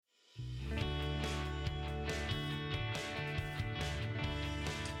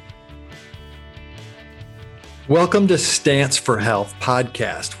Welcome to Stance for Health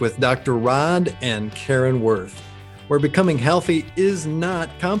podcast with Dr. Rod and Karen Worth, where becoming healthy is not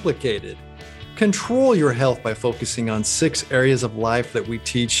complicated. Control your health by focusing on 6 areas of life that we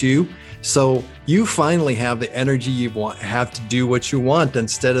teach you, so you finally have the energy you have to do what you want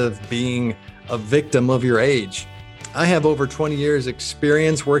instead of being a victim of your age. I have over 20 years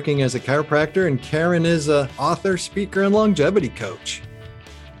experience working as a chiropractor, and Karen is an author, speaker, and longevity coach.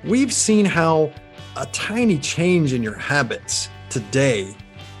 We've seen how a tiny change in your habits today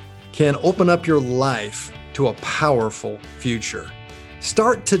can open up your life to a powerful future.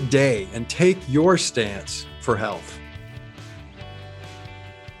 Start today and take your stance for health.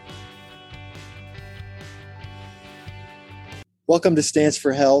 Welcome to Stance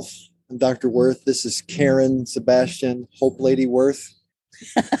for Health. I'm Dr. Worth. This is Karen Sebastian, Hope Lady Worth.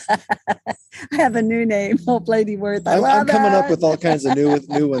 I have a new name, Hope Lady Worth. I'm coming up with all kinds of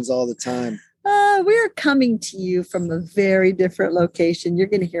new ones all the time. We're coming to you from a very different location. You're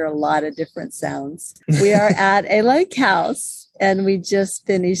going to hear a lot of different sounds. We are at a lake house, and we just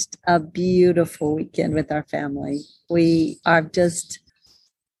finished a beautiful weekend with our family. We are just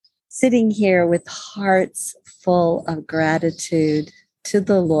sitting here with hearts full of gratitude to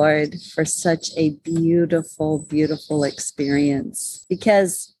the Lord for such a beautiful, beautiful experience.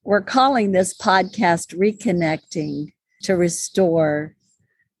 Because we're calling this podcast Reconnecting to Restore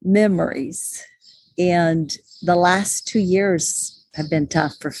Memories. And the last 2 years have been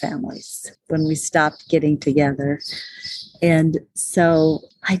tough for families when we stopped getting together. And so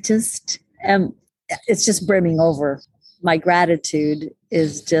it's just brimming over. My gratitude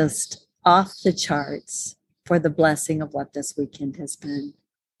is just off the charts for the blessing of what this weekend has been.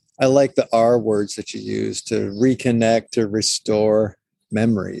 I like the R words that you use, to reconnect, to restore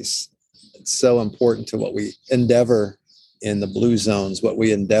memories. It's so important to what we endeavor in the blue zones, what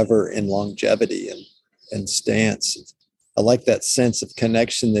we endeavor in longevity and stance. I like that sense of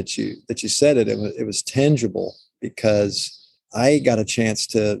connection that you said it. It was tangible, because I got a chance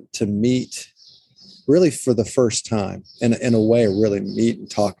to meet really for the first time, and in a way, really meet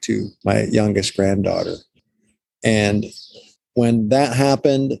and talk to my youngest granddaughter. And when that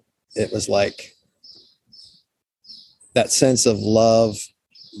happened, it was like that sense of love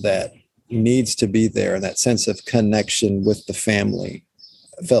that needs to be there, and that sense of connection with the family.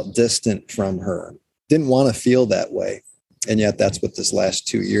 I felt distant from her. Didn't want to feel that way. And yet that's what this last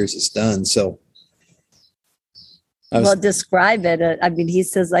 2 years has done. So describe it. He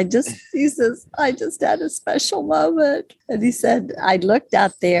says, I just had a special moment. And he said, I looked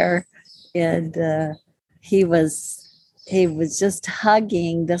out there, and he was just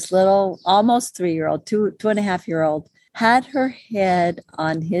hugging this little, almost 3-year-old, 2.5-year-old, had her head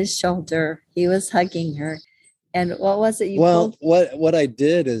on his shoulder. He was hugging her. And what was it? What I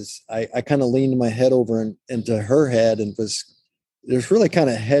did is I kind of leaned my head over into her head, and there's really kind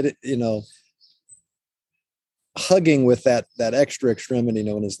of head, hugging with that extra extremity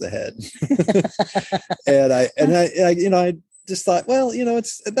known as the head. and I just thought,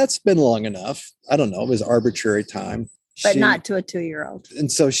 that's been long enough. I don't know. It was arbitrary time. But not to a 2-year-old.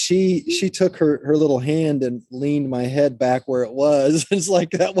 And so she took her little hand and leaned my head back where it was. It's like,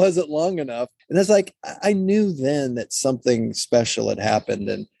 that wasn't long enough. And it's like, I knew then that something special had happened.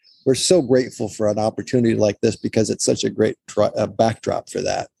 And we're so grateful for an opportunity like this, because it's such a great backdrop for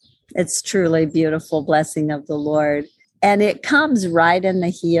that. It's truly a beautiful blessing of the Lord. And it comes right in the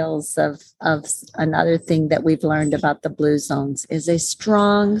heels of another thing that we've learned about the Blue Zones, is a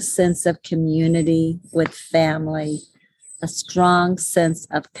strong sense of community with family, a strong sense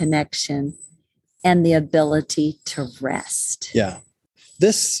of connection, and the ability to rest. Yeah.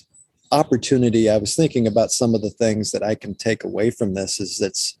 This opportunity, I was thinking about some of the things that I can take away from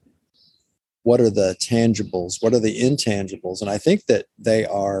this, what are the tangibles? What are the intangibles? And I think that they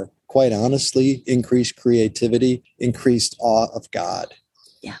are, quite honestly, increased creativity, increased awe of God.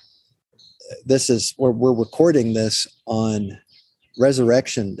 Yeah. We're recording this on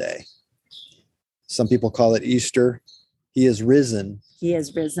Resurrection Day. Some people call it Easter. He is risen. He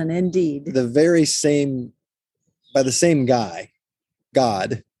is risen indeed. By the same guy,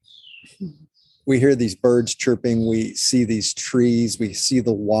 God. We hear these birds chirping. We see these trees. We see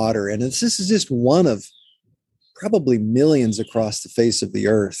the water. And this is just one of probably millions across the face of the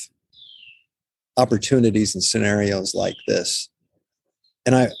earth, opportunities and scenarios like this.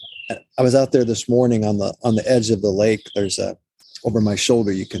 And I was out there this morning on the edge of the lake. There's over my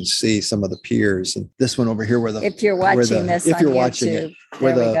shoulder, you can see some of the piers, and this one over here if you're watching this on YouTube,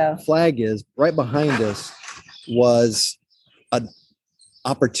 where the flag is, right behind us was an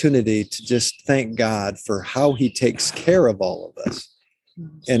opportunity to just thank God for how he takes care of all of us,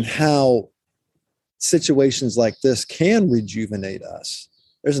 and how situations like this can rejuvenate us.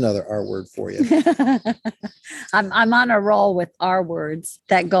 There's another R word for you. I'm on a roll with R words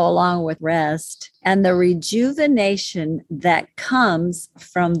that go along with rest and the rejuvenation that comes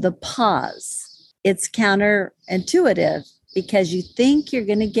from the pause. It's counterintuitive because you think you're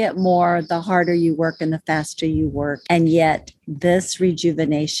going to get more the harder you work and the faster you work. And yet this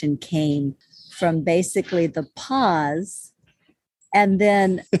rejuvenation came from basically the pause. And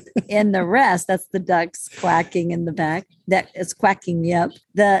then in the rest, that's the ducks quacking in the back. That is quacking me up.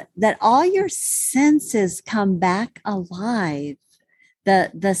 That all your senses come back alive.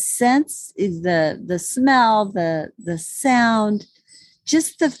 The sense is the smell, the sound,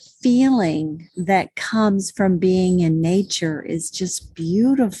 just the feeling that comes from being in nature is just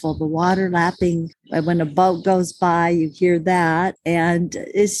beautiful. The water lapping, when a boat goes by, you hear that. And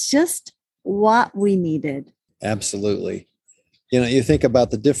it's just what we needed. Absolutely. You think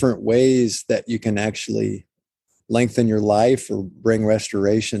about the different ways that you can actually lengthen your life or bring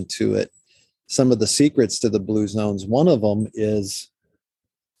restoration to it. Some of the secrets to the blue zones, one of them is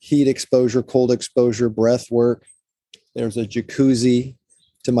heat exposure, cold exposure, breath work. There's a jacuzzi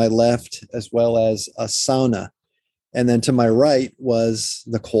to my left, as well as a sauna. And then to my right was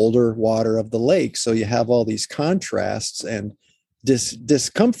the colder water of the lake. So you have all these contrasts and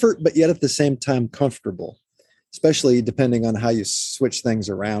discomfort, but yet at the same time comfortable. Especially depending on how you switch things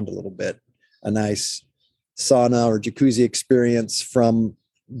around a little bit. A nice sauna or jacuzzi experience from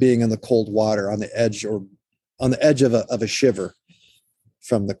being in the cold water on the edge of a shiver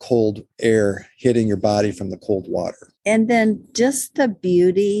from the cold air hitting your body from the cold water. And then just the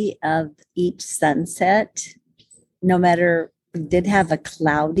beauty of each sunset, no matter, we did have a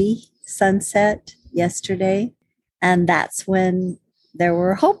cloudy sunset yesterday, and that's when there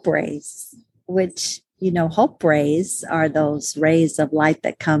were hope rays, which hope rays are those rays of light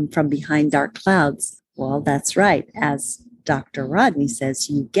that come from behind dark clouds. Well, that's right. As Dr. Rodney says,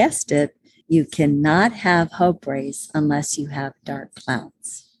 you guessed it, you cannot have hope rays unless you have dark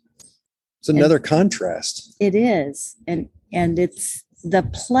clouds. It's another contrast. It is. And it's the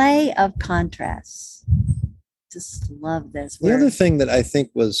play of contrasts. Just love this. The other thing that I think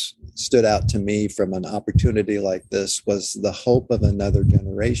stood out to me from an opportunity like this was the hope of another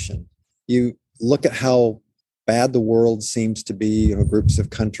generation. You look at how bad the world seems to be, groups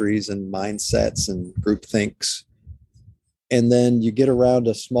of countries and mindsets and group thinks. And then you get around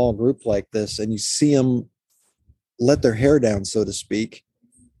a small group like this and you see them let their hair down, so to speak.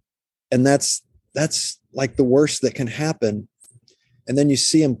 And that's like the worst that can happen. And then you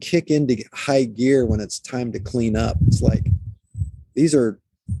see them kick into high gear when it's time to clean up. It's like, these are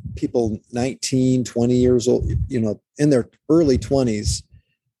people 19, 20 years old, in their early 20s,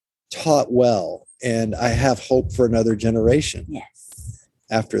 taught well, and I have hope for another generation. Yes.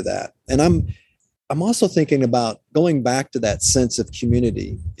 After that. And I'm also thinking about going back to that sense of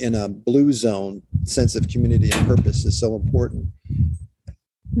community. In a blue zone, sense of community and purpose is so important.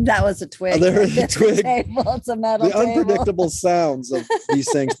 That was a twig. There's a twig. It's a metal the unpredictable sounds of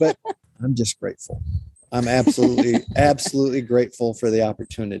these things, but I'm just grateful. I'm absolutely grateful for the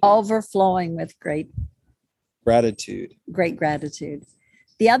opportunity. Overflowing with great gratitude.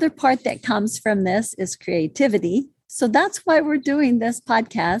 The other part that comes from this is creativity. So that's why we're doing this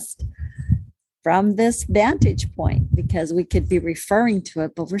podcast from this vantage point, because we could be referring to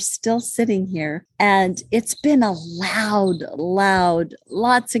it, but we're still sitting here. And it's been a loud,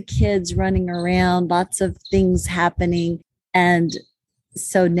 lots of kids running around, lots of things happening. And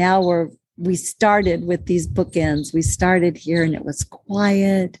so now we started with these bookends. We started here and it was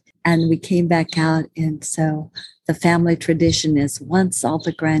quiet and we came back out. And so the family tradition is once all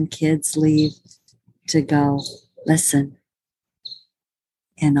the grandkids leave to go, listen.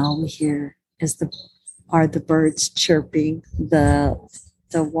 And all we hear are the birds chirping, the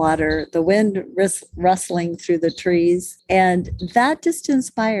water, the wind rustling through the trees. And that just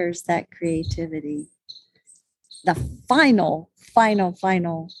inspires that creativity. The final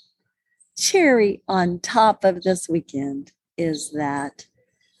cherry on top of this weekend is that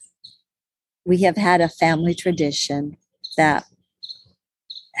we have had a family tradition that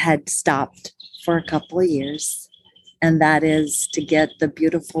had stopped for a couple of years, and that is to get the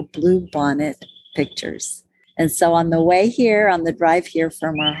beautiful blue bonnet pictures. And so on the way here, on the drive here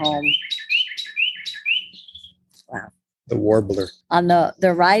from our home, wow. The warbler. On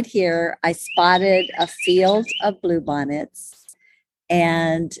the ride here, I spotted a field of bluebonnets,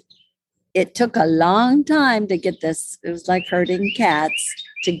 and it took a long time to get this. It was like herding cats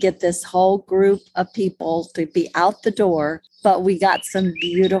to get this whole group of people to be out the door, but we got some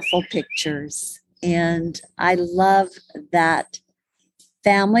beautiful pictures. And I love that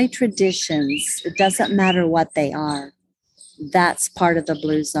family traditions, it doesn't matter what they are. That's part of the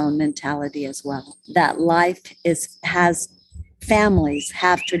Blue Zone mentality as well. That life has families,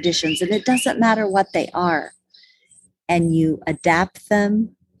 have traditions, and it doesn't matter what they are. And you adapt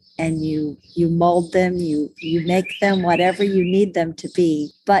them and you mold them, you make them whatever you need them to be,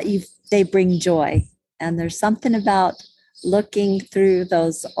 but they bring joy. And there's something about looking through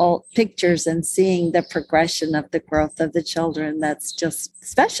those old pictures and seeing the progression of the growth of the children that's just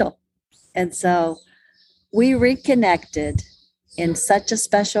special. And so we reconnected in such a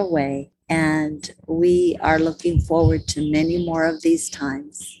special way, and we are looking forward to many more of these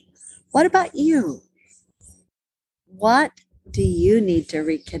times. What about you? What do you need to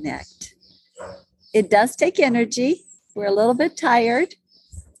reconnect? It does take energy. We're a little bit tired,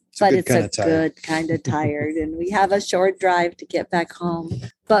 but it's a good kind of tired. And we have a short drive to get back home.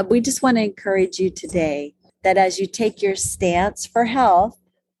 But we just want to encourage you today that as you take your stance for health,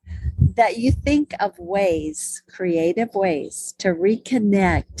 that you think of ways, creative ways to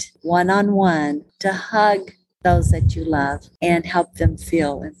reconnect one-on-one, to hug those that you love and help them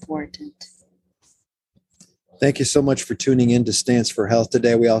feel important. Thank you so much for tuning in to Stance for Health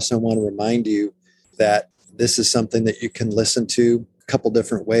today. We also want to remind you that this is something that you can listen to a couple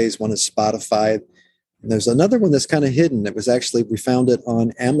different ways. One is Spotify. And there's another one that's kind of hidden. We found it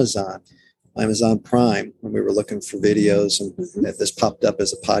on Amazon Prime, when we were looking for videos, and this popped up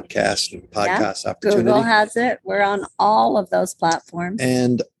as a podcast opportunity. Google has it. We're on all of those platforms.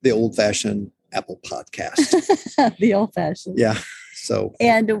 And the old-fashioned Apple Podcast. The old-fashioned. Yeah.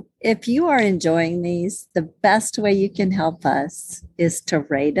 And if you are enjoying these, the best way you can help us is to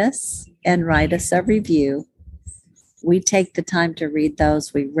rate us and write us a review. We take the time to read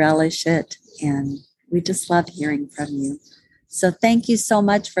those. We relish it, and we just love hearing from you. So thank you so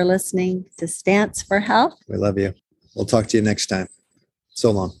much for listening to Stance for Health. We love you. We'll talk to you next time. So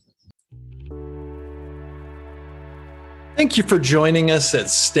long. Thank you for joining us at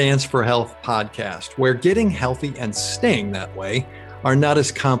Stance for Health podcast, where getting healthy and staying that way are not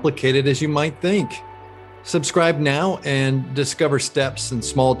as complicated as you might think. Subscribe now and discover steps and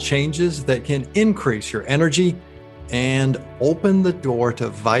small changes that can increase your energy and open the door to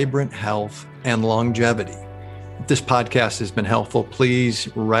vibrant health and longevity. If this podcast has been helpful,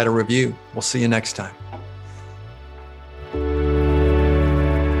 please write a review. We'll see you next time.